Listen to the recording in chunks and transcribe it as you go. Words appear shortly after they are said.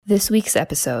This week's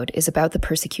episode is about the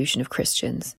persecution of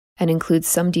Christians and includes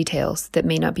some details that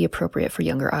may not be appropriate for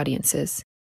younger audiences.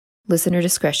 Listener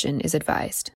discretion is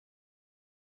advised.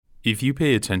 If you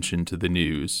pay attention to the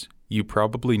news, you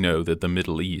probably know that the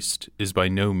Middle East is by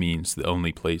no means the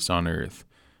only place on earth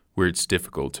where it's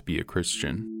difficult to be a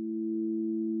Christian.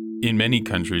 In many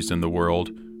countries in the world,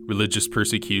 religious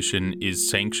persecution is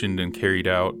sanctioned and carried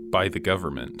out by the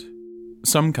government.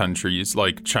 Some countries,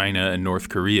 like China and North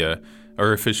Korea,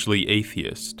 are officially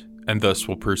atheist, and thus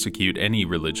will persecute any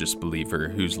religious believer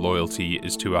whose loyalty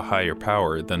is to a higher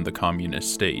power than the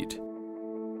communist state.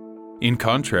 In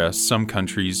contrast, some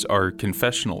countries are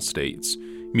confessional states,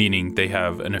 meaning they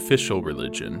have an official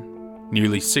religion.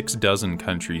 Nearly 6 dozen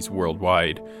countries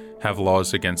worldwide have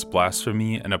laws against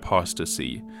blasphemy and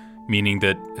apostasy, meaning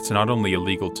that it's not only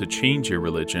illegal to change your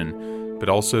religion, but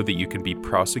also that you can be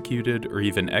prosecuted or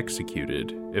even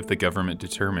executed if the government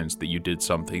determines that you did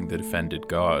something that offended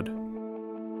God.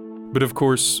 But of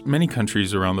course, many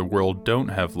countries around the world don't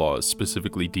have laws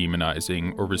specifically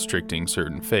demonizing or restricting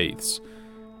certain faiths.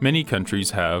 Many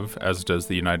countries have, as does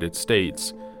the United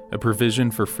States, a provision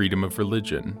for freedom of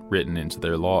religion written into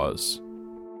their laws.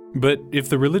 But if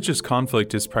the religious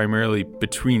conflict is primarily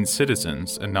between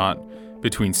citizens and not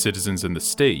between citizens and the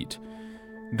state,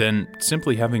 then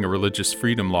simply having a religious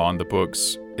freedom law on the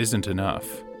books isn't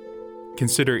enough.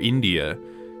 Consider India,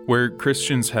 where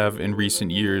Christians have in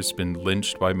recent years been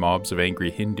lynched by mobs of angry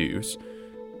Hindus,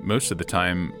 most of the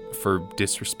time for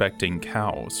disrespecting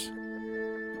cows.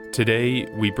 Today,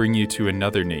 we bring you to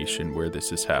another nation where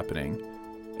this is happening,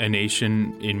 a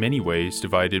nation in many ways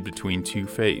divided between two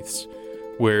faiths,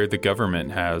 where the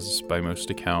government has, by most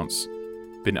accounts,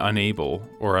 been unable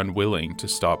or unwilling to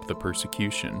stop the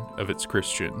persecution of its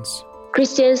Christians.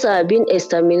 Christians are being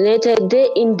exterminated day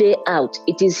in, day out.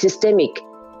 It is systemic.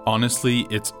 Honestly,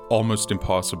 it's almost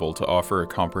impossible to offer a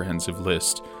comprehensive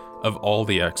list of all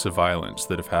the acts of violence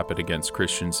that have happened against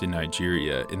Christians in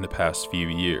Nigeria in the past few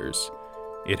years.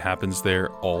 It happens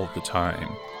there all the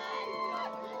time.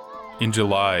 In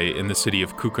July, in the city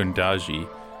of Kukundaji,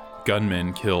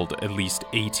 gunmen killed at least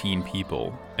 18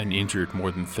 people and injured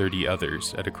more than 30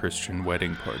 others at a Christian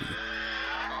wedding party.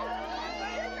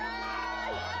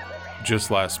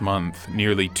 Just last month,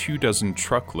 nearly 24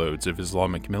 truckloads of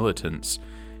Islamic militants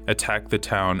attacked the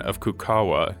town of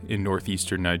Kukawa in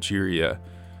northeastern Nigeria,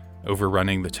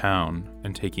 overrunning the town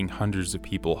and taking hundreds of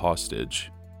people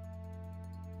hostage.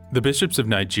 The bishops of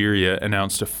Nigeria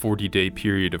announced a 40-day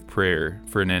period of prayer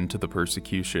for an end to the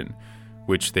persecution,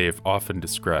 which they have often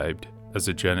described as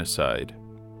a genocide.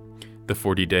 The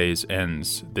 40 days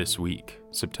ends this week,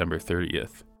 September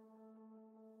 30th.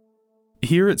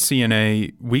 Here at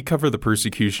CNA, we cover the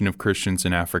persecution of Christians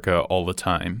in Africa all the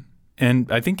time,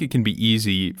 and I think it can be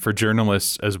easy for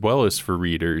journalists as well as for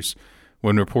readers,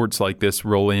 when reports like this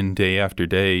roll in day after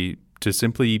day, to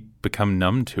simply become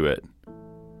numb to it.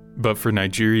 But for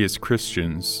Nigeria's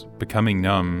Christians, becoming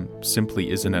numb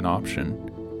simply isn't an option.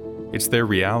 It's their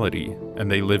reality, and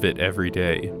they live it every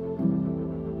day.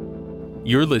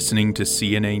 You're listening to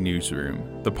CNA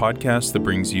Newsroom, the podcast that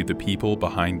brings you the people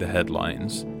behind the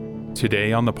headlines.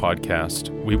 Today on the podcast,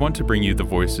 we want to bring you the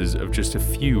voices of just a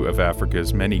few of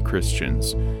Africa's many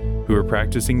Christians who are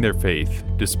practicing their faith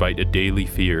despite a daily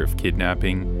fear of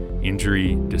kidnapping,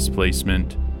 injury,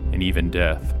 displacement, and even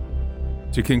death.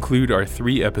 To conclude our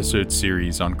 3-episode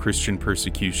series on Christian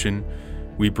persecution,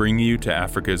 we bring you to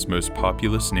Africa's most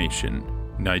populous nation,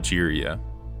 Nigeria.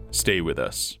 Stay with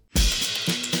us.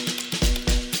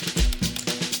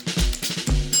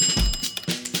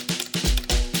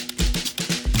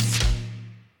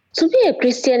 To be a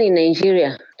Christian in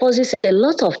Nigeria poses a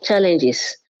lot of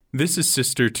challenges. This is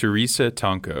Sister Teresa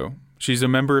Tanko. She's a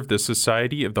member of the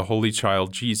Society of the Holy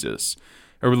Child Jesus,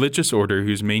 a religious order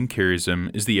whose main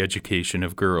charism is the education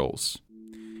of girls.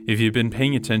 If you've been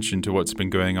paying attention to what's been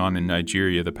going on in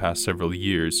Nigeria the past several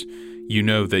years, you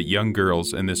know that young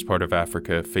girls in this part of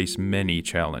Africa face many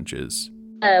challenges.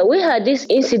 We had these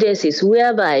incidences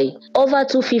whereby over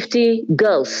 250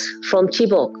 girls from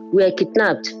Chibok were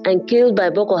kidnapped and killed by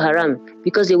Boko Haram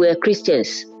because they were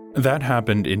Christians. That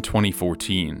happened in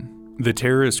 2014. The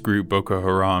terrorist group Boko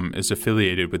Haram is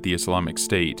affiliated with the Islamic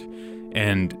State,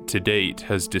 and to date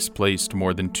has displaced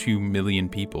more than 2 million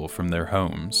people from their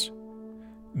homes.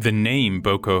 The name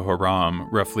Boko Haram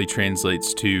roughly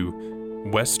translates to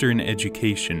Western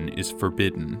education is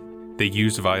forbidden. They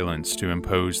use violence to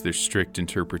impose their strict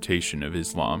interpretation of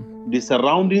Islam. The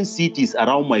surrounding cities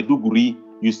around Maiduguri,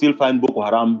 you still find Boko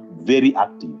Haram very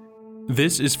active.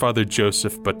 This is Father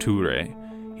Joseph Bature.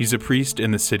 He's a priest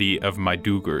in the city of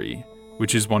Maiduguri,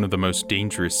 which is one of the most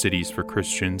dangerous cities for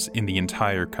Christians in the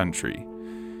entire country.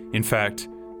 In fact,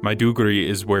 Maiduguri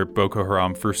is where Boko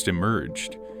Haram first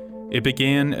emerged. It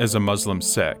began as a Muslim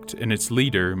sect, and its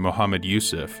leader, Mohammed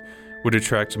Yusuf, would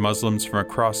attract Muslims from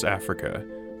across Africa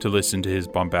to listen to his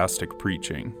bombastic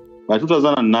preaching. By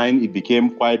 2009, it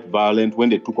became quite violent when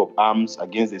they took up arms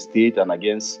against the state and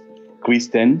against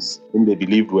Christians, whom they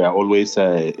believed were always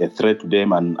a threat to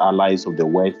them and allies of the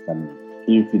West and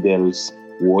infidels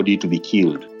worthy to be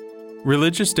killed.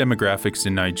 Religious demographics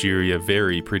in Nigeria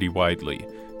vary pretty widely,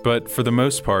 but for the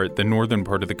most part, the northern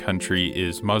part of the country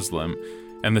is Muslim,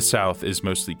 and the south is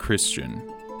mostly Christian.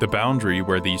 The boundary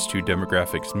where these two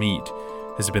demographics meet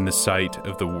has been the site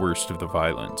of the worst of the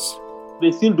violence.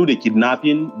 They still do the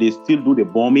kidnapping, they still do the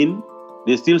bombing,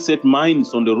 they still set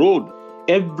mines on the road.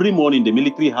 Every morning, the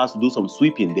military has to do some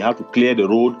sweeping. They have to clear the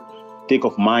road, take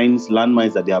off mines,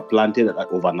 landmines that they have planted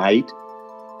overnight.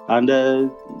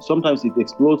 And sometimes it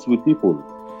explodes with people.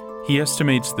 He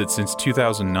estimates that since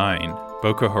 2009,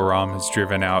 Boko Haram has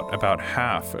driven out about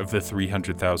half of the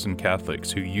 300,000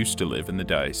 Catholics who used to live in the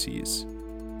diocese.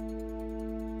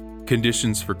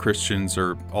 Conditions for Christians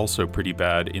are also pretty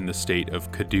bad in the state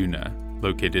of Kaduna,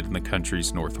 located in the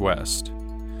country's northwest.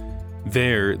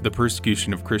 There, the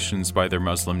persecution of Christians by their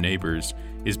Muslim neighbors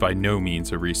is by no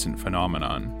means a recent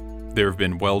phenomenon. There have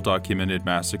been well-documented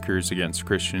massacres against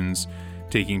Christians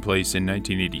taking place in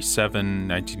 1987,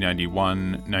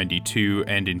 1991, 92,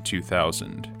 and in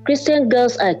 2000. Christian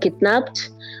girls are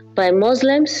kidnapped by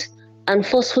Muslims and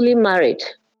forcefully married.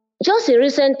 Just in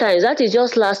recent times, that is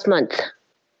just last month,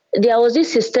 there was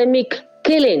this systemic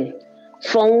killing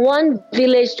from one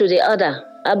village to the other.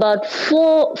 About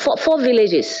four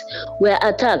villages were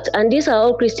attacked, and these are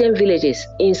all Christian villages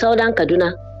in southern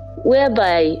Kaduna,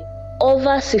 whereby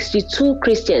over 62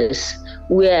 Christians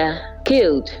were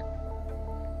killed.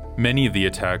 Many of the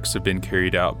attacks have been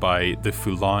carried out by the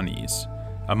Fulanis,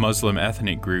 a Muslim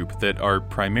ethnic group that are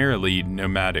primarily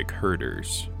nomadic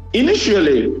herders.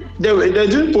 Initially, they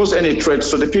didn't pose any threats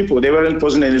to the people. They weren't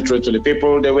posing any threat to the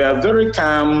people. They were very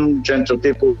calm, gentle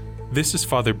people. This is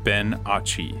Father Ben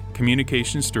Achi,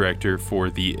 Communications Director for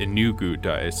the Enugu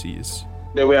Diocese.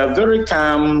 They were very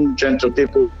calm, gentle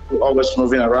people, always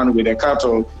moving around with their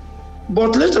cattle.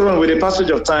 But later on, with the passage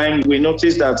of time, we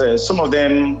noticed that some of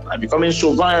them are becoming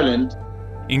so violent.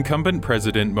 Incumbent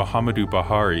President Muhammadu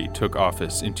Buhari took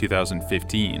office in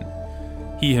 2015.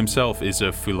 He himself is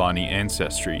of Fulani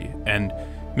ancestry, and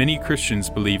many Christians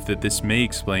believe that this may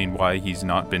explain why he's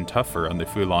not been tougher on the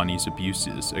Fulani's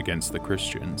abuses against the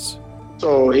Christians.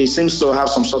 So he seems to have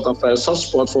some sort of soft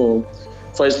spot for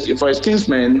his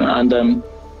kinsmen, and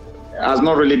has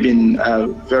not really been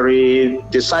very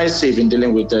decisive in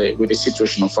dealing with the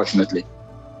situation, unfortunately.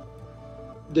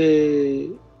 The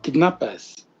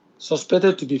kidnappers,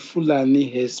 suspected to be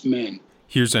Fulani herdsmen.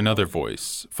 Here's another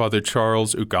voice, Father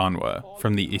Charles Uganwa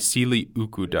from the Isili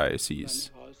Uku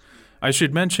Diocese. I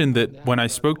should mention that when I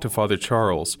spoke to Father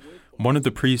Charles, one of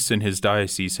the priests in his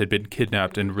diocese had been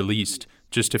kidnapped and released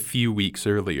just a few weeks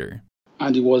earlier.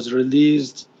 And he was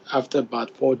released after about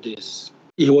 4 days.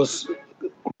 He was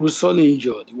gruesomely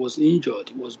injured. He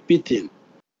was beaten.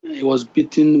 He was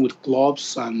beaten with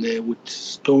clubs and with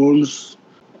stones,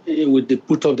 with the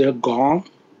butt of their gun.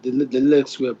 The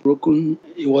legs were broken.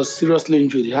 He was seriously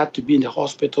injured. He had to be in the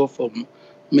hospital for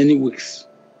many weeks.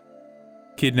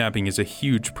 Kidnapping is a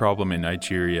huge problem in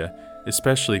Nigeria,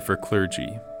 especially for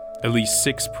clergy. At least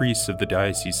 6 priests of the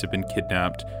diocese have been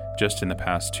kidnapped just in the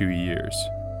past 2 years.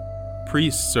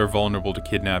 Priests are vulnerable to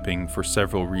kidnapping for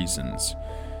several reasons.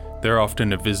 They're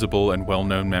often a visible and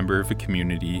well-known member of a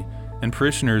community, and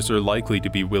parishioners are likely to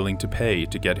be willing to pay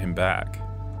to get him back.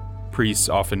 Priests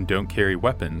often don't carry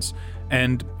weapons,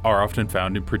 and are often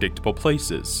found in predictable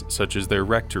places, such as their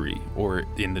rectory or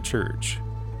in the church.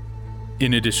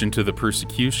 In addition to the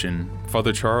persecution,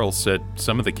 Father Charles said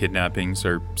some of the kidnappings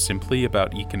are simply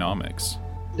about economics.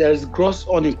 There's gross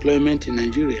unemployment in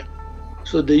Nigeria,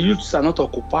 so the youths are not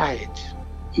occupied,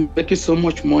 making so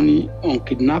much money on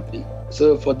kidnapping.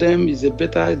 So for them, it's a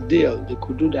better deal. They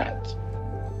could do that.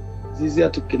 It's easier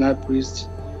to kidnap priests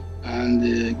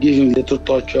and give him little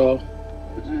torture,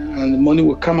 and the money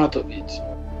will come out of it.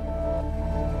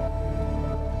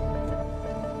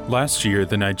 Last year,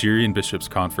 the Nigerian Bishops'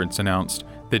 Conference announced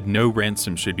that no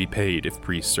ransom should be paid if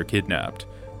priests are kidnapped,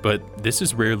 but this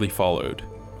is rarely followed.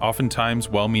 Oftentimes,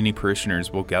 well-meaning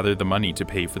parishioners will gather the money to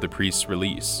pay for the priest's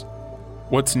release.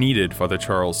 What's needed, Father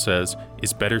Charles says,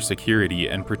 is better security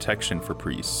and protection for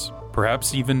priests,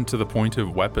 perhaps even to the point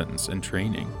of weapons and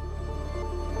training.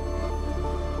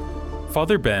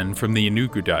 Father Ben from the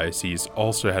Enugu Diocese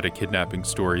also had a kidnapping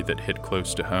story that hit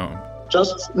close to home.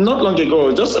 Just not long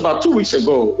ago, just about 2 weeks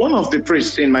ago, one of the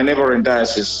priests in my neighboring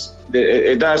diocese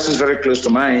a diocese very close to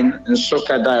mine, in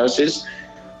Soka Diocese.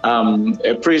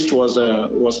 A priest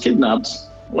was kidnapped.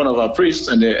 One of our priests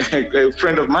and a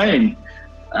friend of mine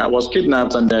was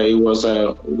kidnapped, and he was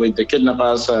with the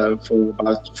kidnappers for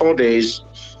about 4 days,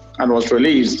 and was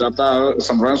released after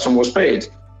some ransom was paid.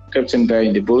 Kept him there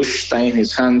in the bush, tying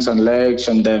his hands and legs,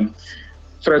 and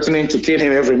threatening to kill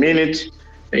him every minute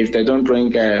if they don't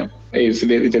bring, if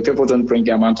the people don't bring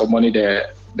the amount of money they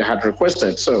had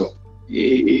requested. So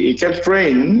he kept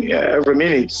praying every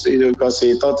minute because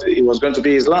he thought it was going to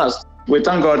be his last. We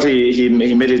thank God he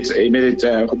made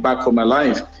it back home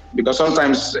alive, because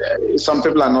sometimes some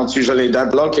people are not usually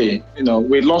that lucky.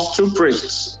 We lost 2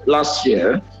 priests last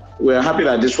year. We're happy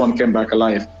that this one came back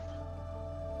alive.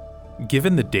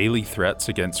 Given the daily threats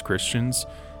against Christians,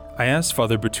 I asked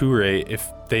Father Boutouré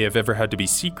if they have ever had to be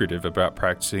secretive about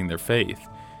practicing their faith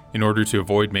in order to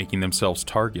avoid making themselves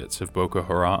targets of Boko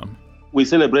Haram. We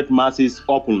celebrate masses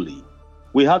openly.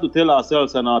 We have to tell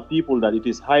ourselves and our people that it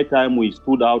is high time we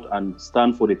stood out and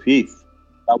stand for the faith.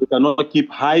 That we cannot keep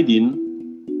hiding.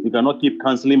 We cannot keep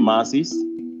canceling masses.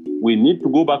 We need to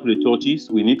go back to the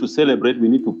churches. We need to celebrate. We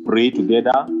need to pray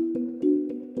together.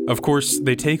 Of course,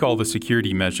 they take all the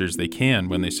security measures they can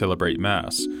when they celebrate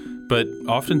Mass, but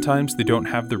oftentimes they don't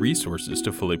have the resources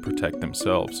to fully protect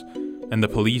themselves, and the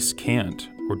police can't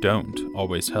or don't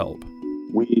always help.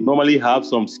 We normally have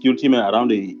some security men around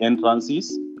the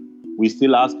entrances. We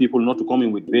still ask people not to come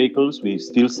in with vehicles. We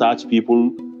still search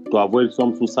people to avoid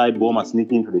some suicide bomber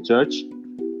sneaking into the church.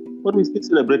 But we still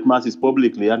celebrate masses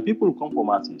publicly, and people come for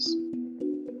masses.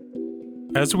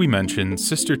 As we mentioned,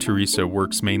 Sister Teresa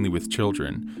works mainly with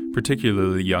children,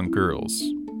 particularly young girls.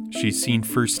 She's seen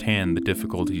firsthand the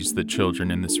difficulties that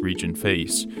children in this region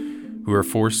face, who are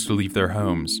forced to leave their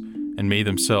homes and may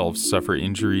themselves suffer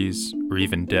injuries or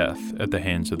even death at the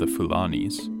hands of the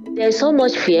Fulanis. There's so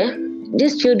much fear.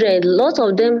 These children, a lot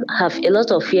of them have a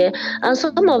lot of fear, and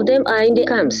some of them are in the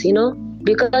camps,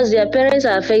 because their parents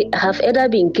have either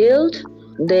been killed.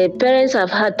 The parents have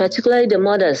had, particularly the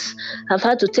mothers, have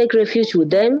had to take refuge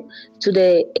with them to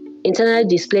the internally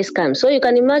displaced camp. So you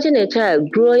can imagine a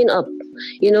child growing up,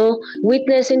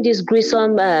 witnessing this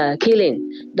gruesome killing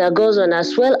that goes on,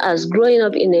 as well as growing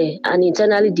up in an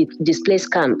internally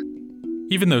displaced camp.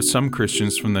 Even though some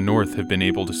Christians from the north have been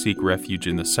able to seek refuge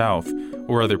in the south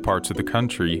or other parts of the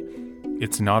country,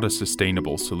 it's not a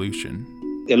sustainable solution.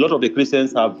 A lot of the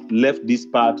Christians have left this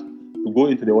part to go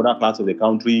into the other parts of the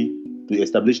country to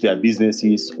establish their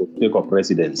businesses or take up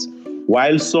residence,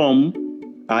 while some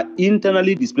are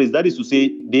internally displaced. That is to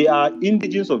say, they are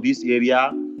indigenous of this area,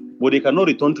 but they cannot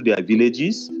return to their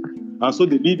villages, and so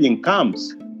they live in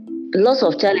camps. Lots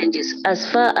of challenges as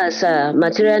far as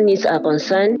material needs are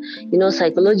concerned,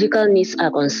 psychological needs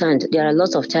are concerned. There are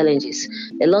lots of challenges,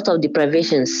 a lot of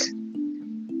deprivations.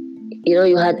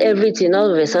 You had everything, all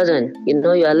of a sudden,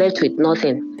 you are left with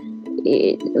nothing.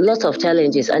 Lots of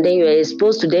challenges, and then you are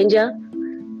exposed to danger.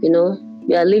 You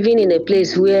are living in a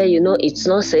place where it's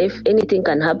not safe. Anything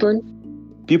can happen.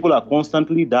 People are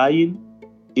constantly dying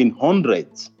in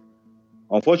hundreds.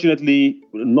 Unfortunately,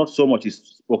 not so much is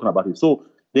spoken about it. So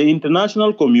the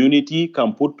international community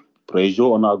can put pressure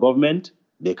on our government.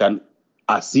 They can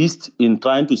assist in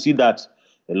trying to see that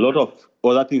a lot of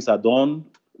other things are done.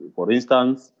 For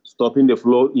instance, stopping the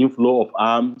inflow of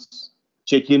arms,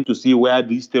 checking to see where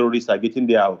these terrorists are getting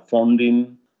their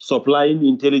funding, supplying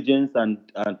intelligence and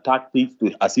tactics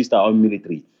to assist our own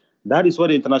military. That is what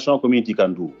the international community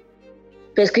can do.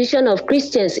 Persecution of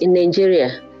Christians in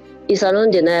Nigeria is an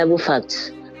undeniable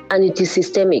fact, and it is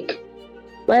systemic.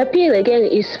 My appeal again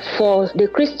is for the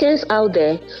Christians out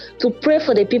there to pray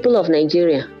for the people of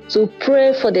Nigeria, to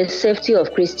pray for the safety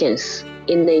of Christians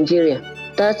in Nigeria.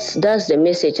 That's the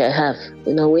message I have.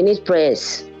 We need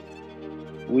prayers.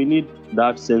 We need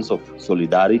that sense of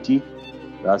solidarity,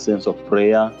 that sense of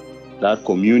prayer, that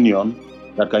communion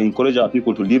that can encourage our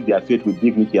people to live their faith with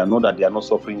dignity and know that they are not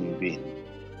suffering in vain.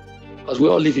 Because we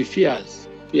all live in fears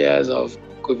of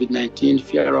COVID-19,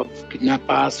 fear of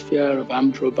kidnappers, fear of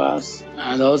armed robbers,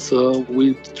 and also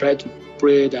we try to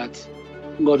pray that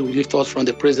God will lift us from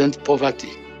the present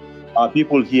poverty. Our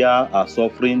people here are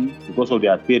suffering because of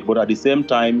their faith, but at the same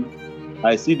time,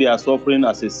 I see their suffering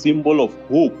as a symbol of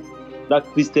hope, that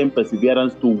Christian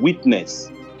perseverance to witness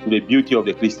to the beauty of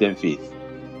the Christian faith.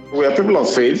 We are people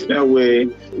of faith.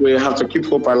 We have to keep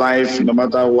hope alive no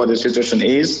matter what the situation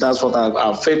is. That's what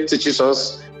our faith teaches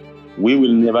us. We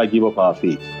will never give up our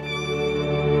faith.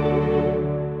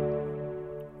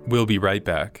 We'll be right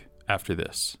back after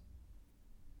this.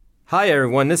 Hi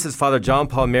everyone, this is Father John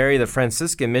Paul Mary, the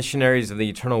Franciscan Missionaries of the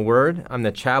Eternal Word. I'm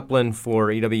the chaplain for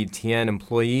EWTN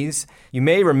employees. You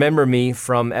may remember me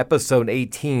from episode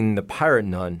 18, The Pirate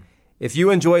Nun. If you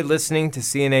enjoy listening to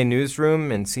CNA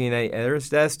Newsroom and CNA Editor's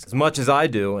Desk as much as I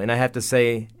do, and I have to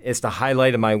say it's the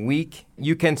highlight of my week,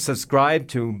 you can subscribe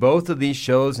to both of these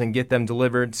shows and get them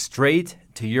delivered straight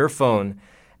to your phone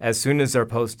as soon as they're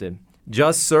posted.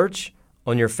 Just search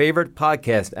on your favorite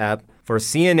podcast app for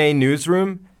CNA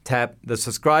Newsroom, tap the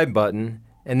subscribe button,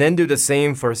 and then do the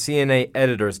same for CNA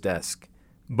Editor's Desk.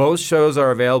 Both shows are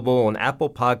available on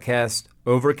Apple Podcasts,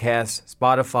 Overcast,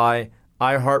 Spotify,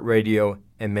 iHeartRadio,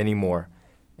 and many more.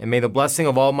 And may the blessing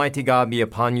of Almighty God be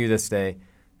upon you this day,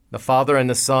 the Father and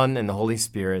the Son and the Holy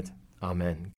Spirit.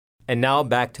 Amen. And now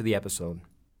back to the episode.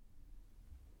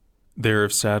 There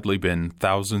have sadly been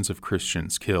thousands of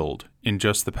Christians killed in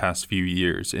just the past few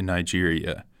years in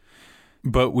Nigeria.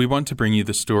 But we want to bring you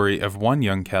the story of one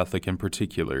young Catholic in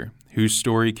particular, whose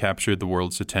story captured the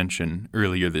world's attention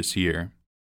earlier this year.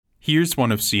 Here's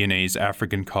one of CNA's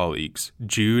African colleagues,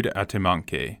 Jude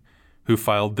Atemanke, who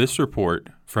filed this report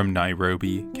from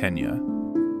Nairobi, Kenya.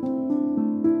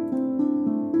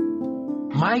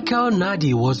 Michael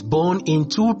Nadi was born in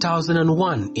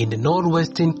 2001 in the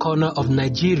northwestern corner of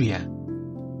Nigeria.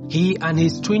 He and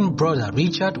his twin brother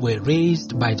Richard were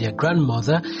raised by their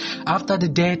grandmother after the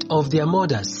death of their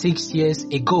mother 6 years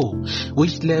ago,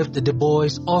 which left the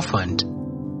boys orphaned.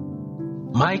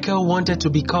 Michael wanted to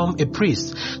become a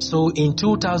priest, so in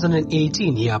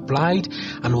 2018 he applied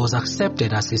and was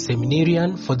accepted as a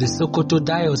seminarian for the Sokoto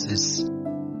Diocese.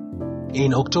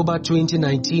 In October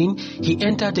 2019, he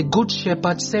entered the Good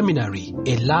Shepherd Seminary,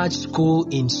 a large school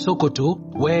in Sokoto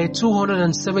where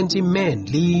 270 men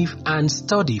live and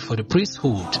study for the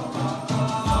priesthood.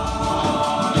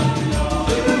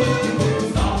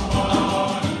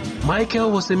 Michael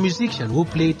was a musician who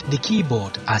played the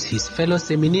keyboard as his fellow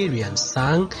seminarians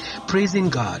sang, praising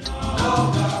God.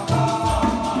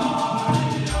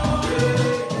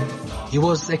 He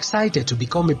was excited to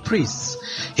become a priest.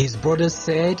 His brothers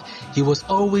said he was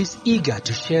always eager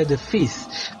to share the faith,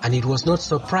 and it was not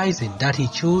surprising that he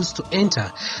chose to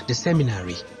enter the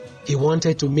seminary. He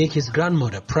wanted to make his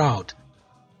grandmother proud.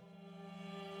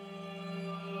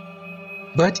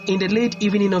 But in the late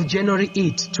evening of January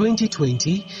 8,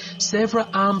 2020, several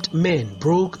armed men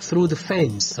broke through the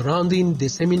fence surrounding the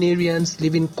seminarians'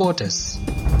 living quarters.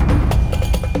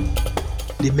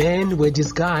 The men were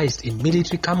disguised in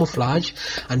military camouflage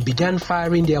and began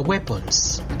firing their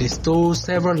weapons. They stole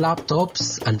several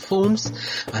laptops and phones,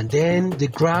 and then they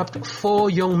grabbed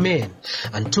 4 young men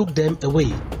and took them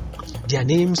away. Their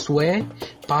names were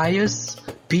Pius,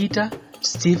 Peter,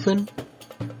 Stephen,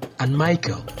 and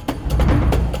Michael.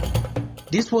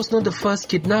 This was not the first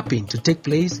kidnapping to take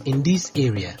place in this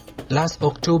area. Last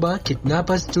October,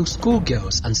 kidnappers took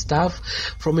schoolgirls and staff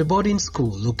from a boarding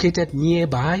school located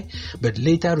nearby, but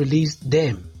later released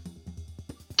them.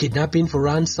 Kidnapping for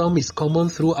ransom is common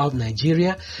throughout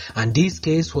Nigeria, and this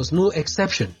case was no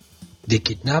exception. The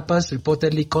kidnappers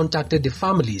reportedly contacted the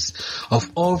families of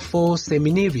all 4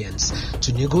 seminarians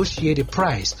to negotiate a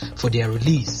price for their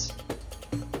release.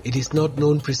 It is not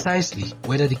known precisely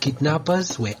whether the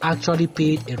kidnappers were actually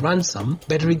paid a ransom,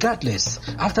 but regardless,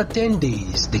 after 10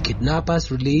 days, the kidnappers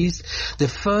released the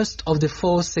first of the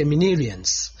 4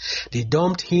 seminarians. They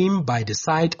dumped him by the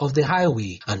side of the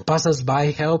highway, and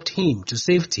passers-by helped him to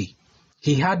safety.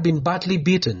 He had been badly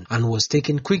beaten and was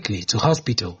taken quickly to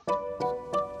hospital.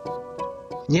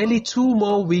 Nearly 2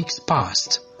 more weeks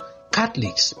passed.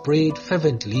 Catholics prayed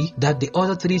fervently that the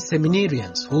other 3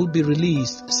 seminarians would be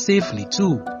released safely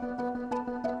too.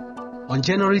 On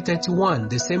January 31,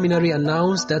 the seminary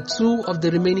announced that 2 of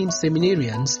the remaining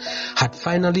seminarians had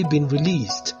finally been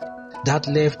released. That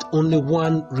left only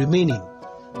 1 remaining,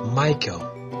 Michael.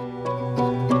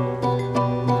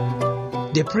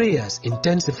 The prayers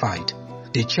intensified.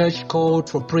 The church called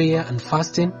for prayer and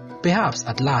fasting. Perhaps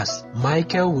at last,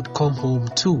 Michael would come home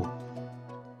too.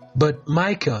 But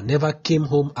Michael never came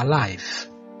home alive.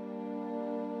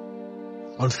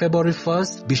 On February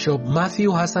 1st, Bishop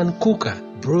Matthew Hassan Kuka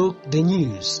broke the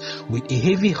news with a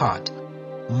heavy heart.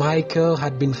 Michael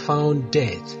had been found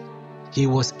dead. He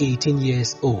was 18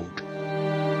 years old.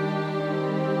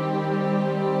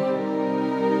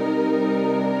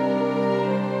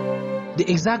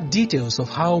 The exact details of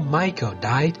how Michael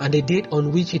died and the date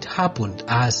on which it happened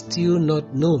are still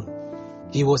not known.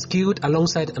 He was killed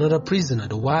alongside another prisoner,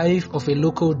 the wife of a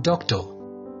local doctor.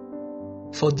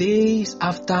 For days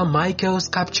after Michael's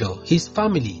capture, his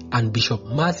family and Bishop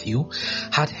Matthew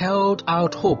had held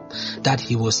out hope that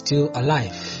he was still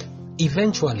alive.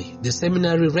 Eventually, the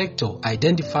seminary rector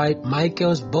identified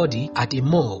Michael's body at a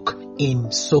morgue in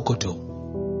Sokoto.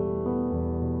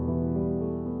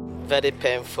 Very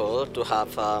painful to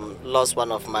have lost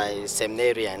one of my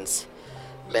seminarians,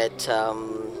 but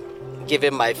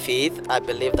given my faith, I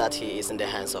believe that he is in the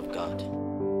hands of God.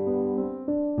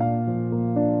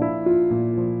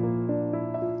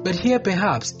 But here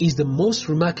perhaps is the most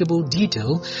remarkable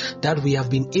detail that we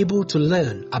have been able to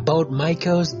learn about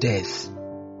Michael's death.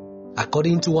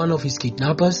 According to one of his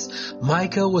kidnappers,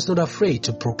 Michael was not afraid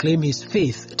to proclaim his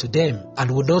faith to them and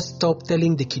would not stop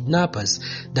telling the kidnappers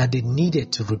that they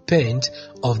needed to repent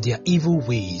of their evil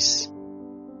ways.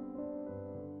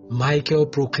 Michael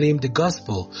proclaimed the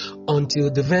gospel until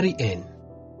the very end,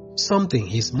 something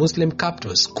his Muslim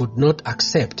captors could not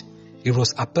accept. It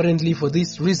was apparently for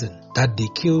this reason that they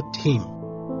killed him.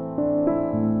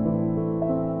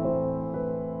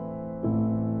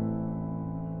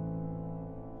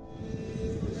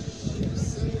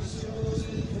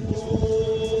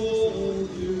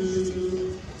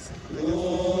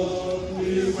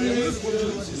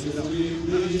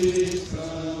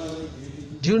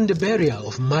 During the burial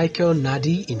of Michael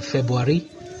Nadi in February,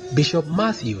 Bishop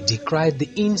Matthew decried the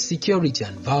insecurity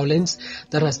and violence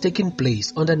that has taken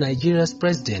place under Nigeria's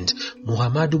President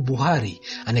Muhammadu Buhari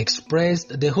and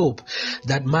expressed the hope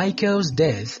that Michael's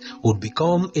death would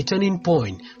become a turning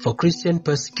point for Christian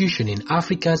persecution in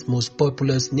Africa's most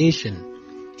populous nation.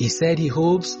 He said he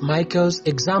hopes Michael's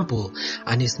example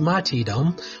and his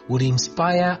martyrdom would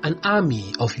inspire an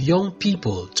army of young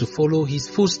people to follow his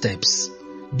footsteps.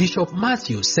 Bishop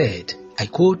Matthew said, I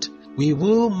quote, "We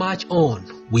will march on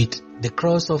with the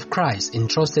cross of Christ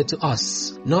entrusted to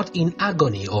us, not in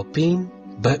agony or pain,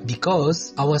 but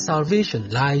because our salvation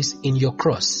lies in your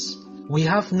cross. We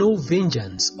have no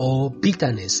vengeance or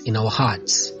bitterness in our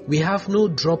hearts. We have no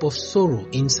drop of sorrow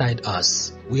inside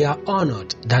us. We are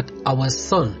honored that our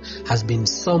son has been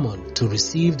summoned to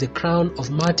receive the crown of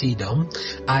martyrdom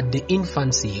at the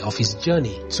infancy of his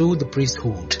journey to the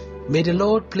priesthood. May the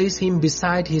Lord place him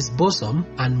beside his bosom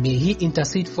and may he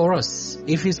intercede for us.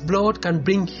 If his blood can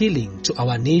bring healing to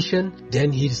our nation,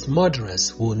 then his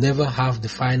murderers will never have the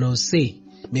final say.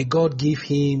 May God give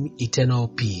him eternal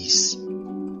peace."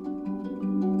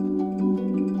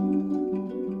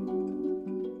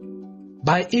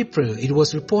 By April, it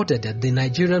was reported that the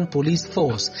Nigerian police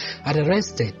force had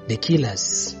arrested the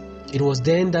killers. It was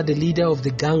then that the leader of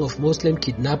the gang of Muslim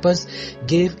kidnappers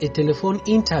gave a telephone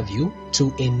interview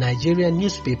to a Nigerian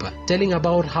newspaper, telling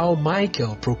about how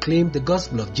Michael proclaimed the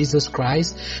gospel of Jesus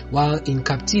Christ while in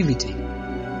captivity.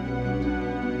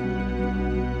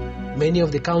 Many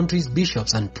of the country's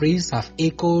bishops and priests have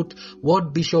echoed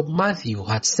what Bishop Matthew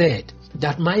had said,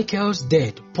 that Michael's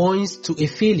death points to a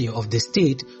failure of the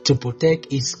state to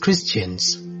protect its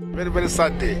Christians. Very, very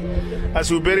sad day.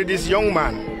 As we bury this young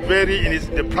man, very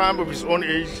in the prime of his own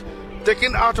age,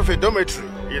 taken out of a dormitory,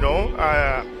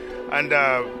 and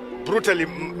brutally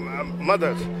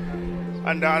murdered.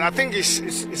 And I think it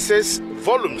says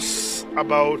volumes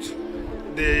about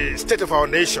the state of our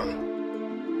nation.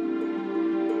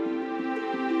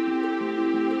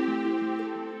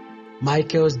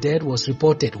 Michael's death was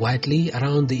reported widely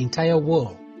around the entire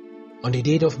world. On the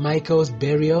date of Michael's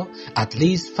burial, at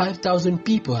least 5,000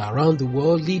 people around the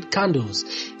world lit candles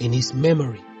in his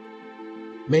memory.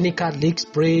 Many Catholics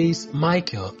praise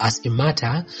Michael as a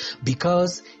martyr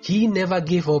because he never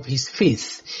gave up his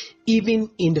faith,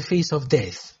 even in the face of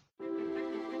death.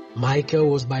 Michael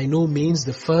was by no means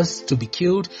the first to be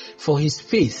killed for his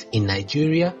faith in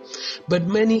Nigeria, but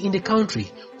many in the country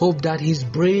hope that his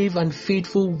brave and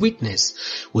faithful witness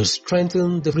will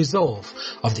strengthen the resolve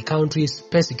of the country's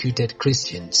persecuted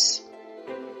Christians.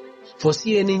 For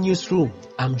CNN Newsroom,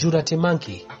 I'm Judah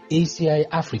Temanki, ACI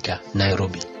Africa,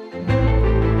 Nairobi.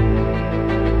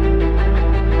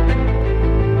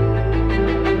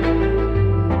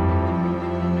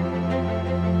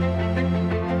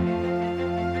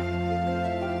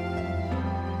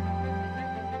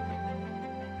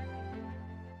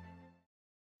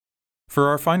 For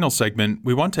our final segment,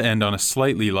 we want to end on a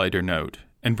slightly lighter note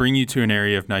and bring you to an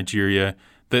area of Nigeria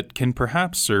that can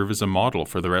perhaps serve as a model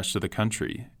for the rest of the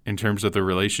country in terms of the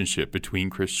relationship between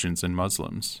Christians and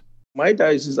Muslims. My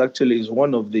diocese actually is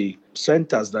one of the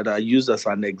centers that are used as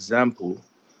an example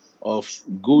of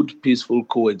good, peaceful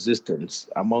coexistence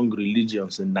among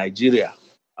religions in Nigeria,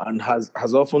 and has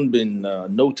often been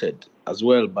noted as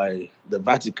well by the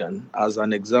Vatican as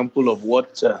an example of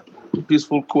what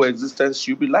peaceful coexistence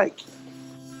should be like.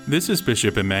 This is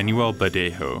Bishop Emmanuel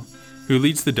Badejo, who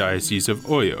leads the Diocese of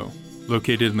Oyo,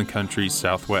 located in the country's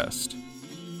southwest.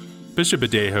 Bishop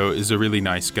Badejo is a really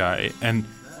nice guy, and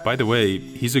By the way,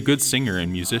 he's a good singer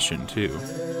and musician, too.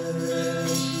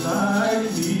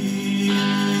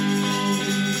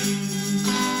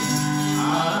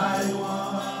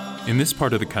 In this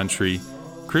part of the country,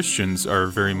 Christians are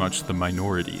very much the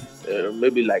minority.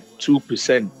 Maybe like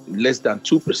 2%, less than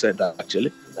 2%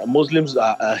 actually. Muslims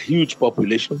are a huge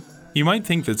population. You might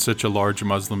think that such a large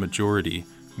Muslim majority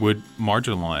would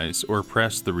marginalize or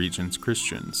oppress the region's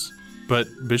Christians. But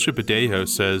Bishop Adejo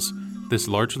says this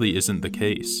largely isn't the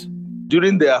case.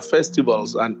 During their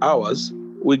festivals and hours,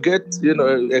 we get,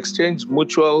 exchange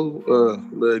mutual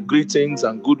greetings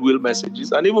and goodwill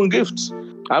messages and even gifts.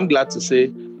 I'm glad to say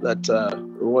that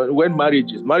when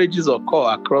marriages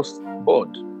occur across the board,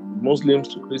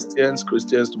 Muslims to Christians,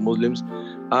 Christians to Muslims,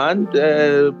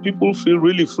 and people feel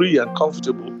really free and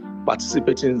comfortable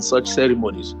participating in such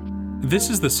ceremonies. This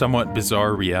is the somewhat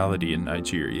bizarre reality in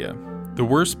Nigeria. The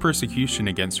worst persecution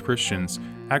against Christians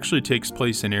actually takes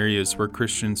place in areas where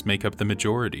Christians make up the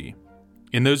majority.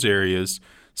 In those areas,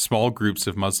 small groups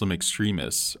of Muslim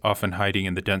extremists, often hiding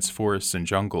in the dense forests and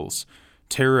jungles,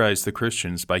 terrorize the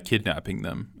Christians by kidnapping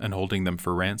them and holding them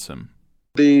for ransom.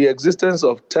 The existence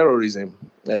of terrorism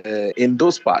in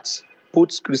those parts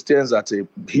puts Christians at a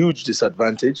huge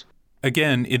disadvantage.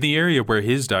 Again, in the area where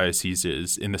his diocese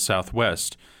is, in the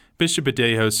southwest, Bishop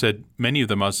Adejo said many of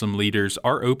the Muslim leaders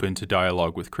are open to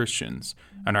dialogue with Christians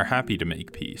and are happy to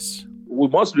make peace. We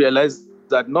must realize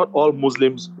that not all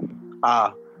Muslims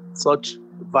are such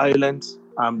violent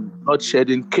and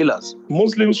blood-shedding killers.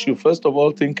 Muslims should first of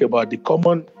all think about the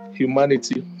common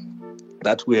humanity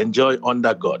that we enjoy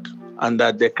under God, and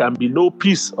that there can be no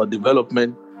peace or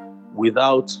development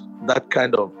without that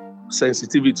kind of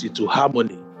sensitivity to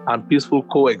harmony and peaceful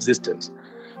coexistence.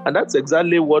 And that's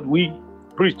exactly what we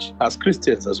preach as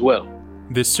Christians as well.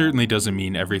 This certainly doesn't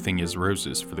mean everything is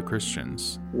roses for the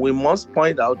Christians. We must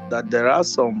point out that there are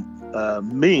some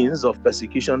means of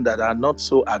persecution that are not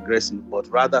so aggressive, but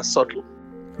rather subtle.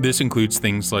 This includes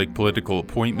things like political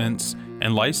appointments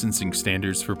and licensing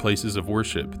standards for places of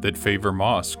worship that favor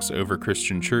mosques over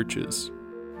Christian churches.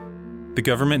 The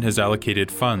government has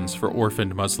allocated funds for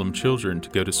orphaned Muslim children to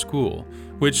go to school,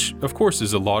 which of course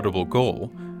is a laudable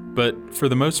goal, but for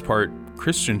the most part,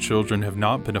 Christian children have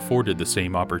not been afforded the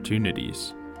same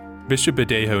opportunities. Bishop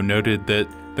Adejo noted that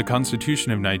the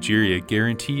Constitution of Nigeria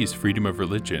guarantees freedom of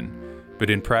religion, but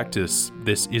in practice,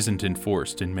 this isn't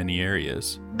enforced in many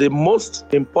areas. The most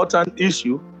important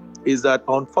issue is that,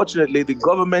 unfortunately, the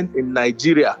government in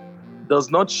Nigeria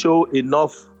does not show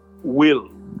enough will,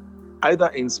 either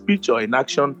in speech or in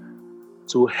action,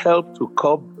 to help to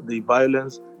curb the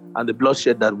violence and the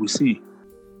bloodshed that we see.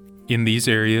 In these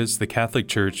areas, the Catholic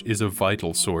Church is a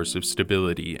vital source of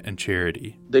stability and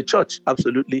charity. The Church,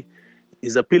 absolutely,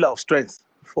 is a pillar of strength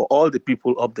for all the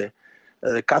people up there.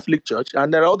 The Catholic Church,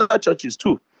 and there are other churches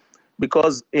too,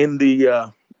 because in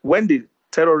the when the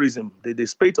terrorism, the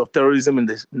spate of terrorism in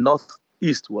the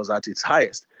northeast was at its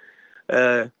highest,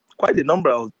 quite a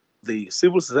number of the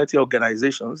civil society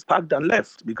organizations packed and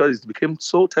left because it became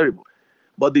so terrible.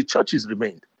 But the churches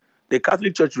remained. The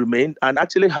Catholic Church remained and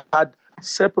actually had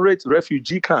separate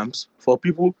refugee camps for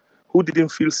people who didn't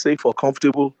feel safe or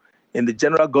comfortable in the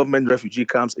general government refugee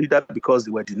camps, either because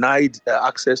they were denied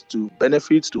access to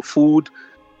benefits, to food.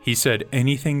 He said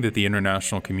anything that the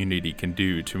international community can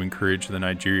do to encourage the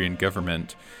Nigerian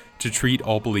government to treat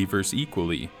all believers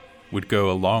equally would go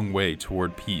a long way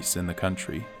toward peace in the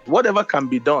country. Whatever can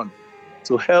be done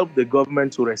to help the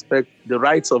government to respect the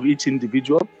rights of each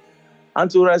individual and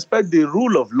to respect the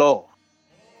rule of law,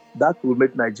 that will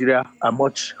make Nigeria a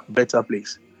much better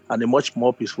place and a much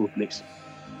more peaceful place.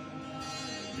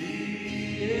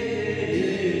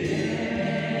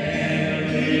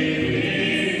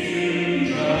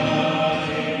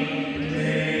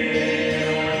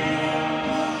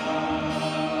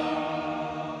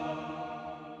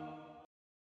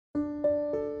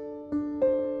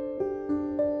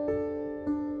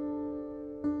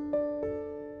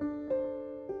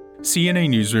 CNA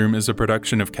Newsroom is a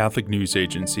production of Catholic News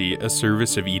Agency, a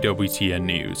service of EWTN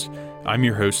News. I'm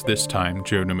your host this time,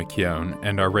 Jonah McKeown,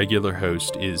 and our regular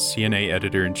host is CNA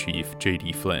Editor-in-Chief,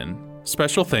 J.D. Flynn.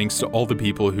 Special thanks to all the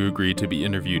people who agreed to be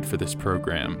interviewed for this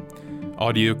program.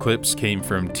 Audio clips came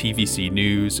from TVC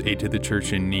News, Aid to the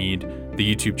Church in Need,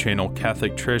 the YouTube channel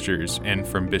Catholic Treasures, and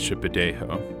from Bishop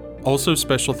Adejo. Also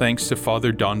special thanks to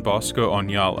Father Don Bosco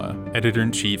Onyala,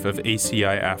 Editor-in-Chief of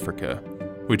ACI Africa,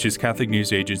 which is Catholic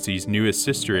News Agency's newest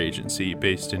sister agency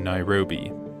based in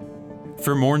Nairobi.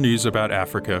 For more news about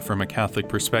Africa from a Catholic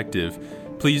perspective,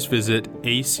 please visit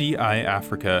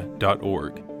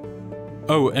aciafrica.org.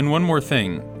 Oh, and one more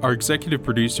thing. Our executive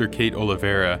producer, Kate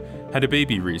Oliveira, had a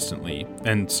baby recently,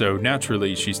 and so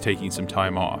naturally she's taking some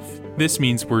time off. This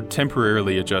means we're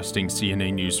temporarily adjusting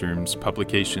CNA Newsroom's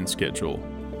publication schedule.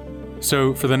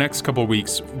 So for the next couple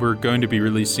weeks, we're going to be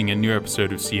releasing a new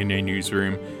episode of CNA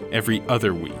Newsroom every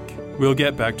other week. We'll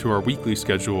get back to our weekly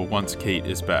schedule once Kate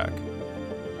is back.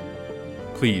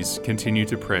 Please continue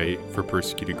to pray for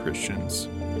persecuted Christians.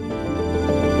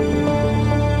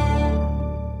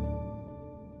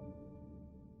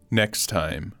 Next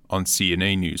time on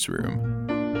CNA Newsroom.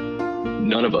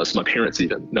 None of us, my parents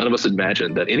even, none of us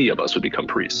imagined that any of us would become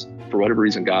priests. For whatever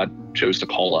reason, God chose to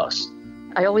call us.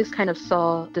 I always kind of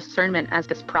saw discernment as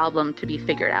this problem to be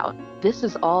figured out. This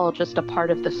is all just a part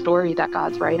of the story that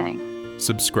God's writing.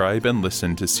 Subscribe and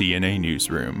listen to CNA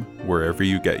Newsroom wherever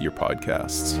you get your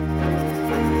podcasts.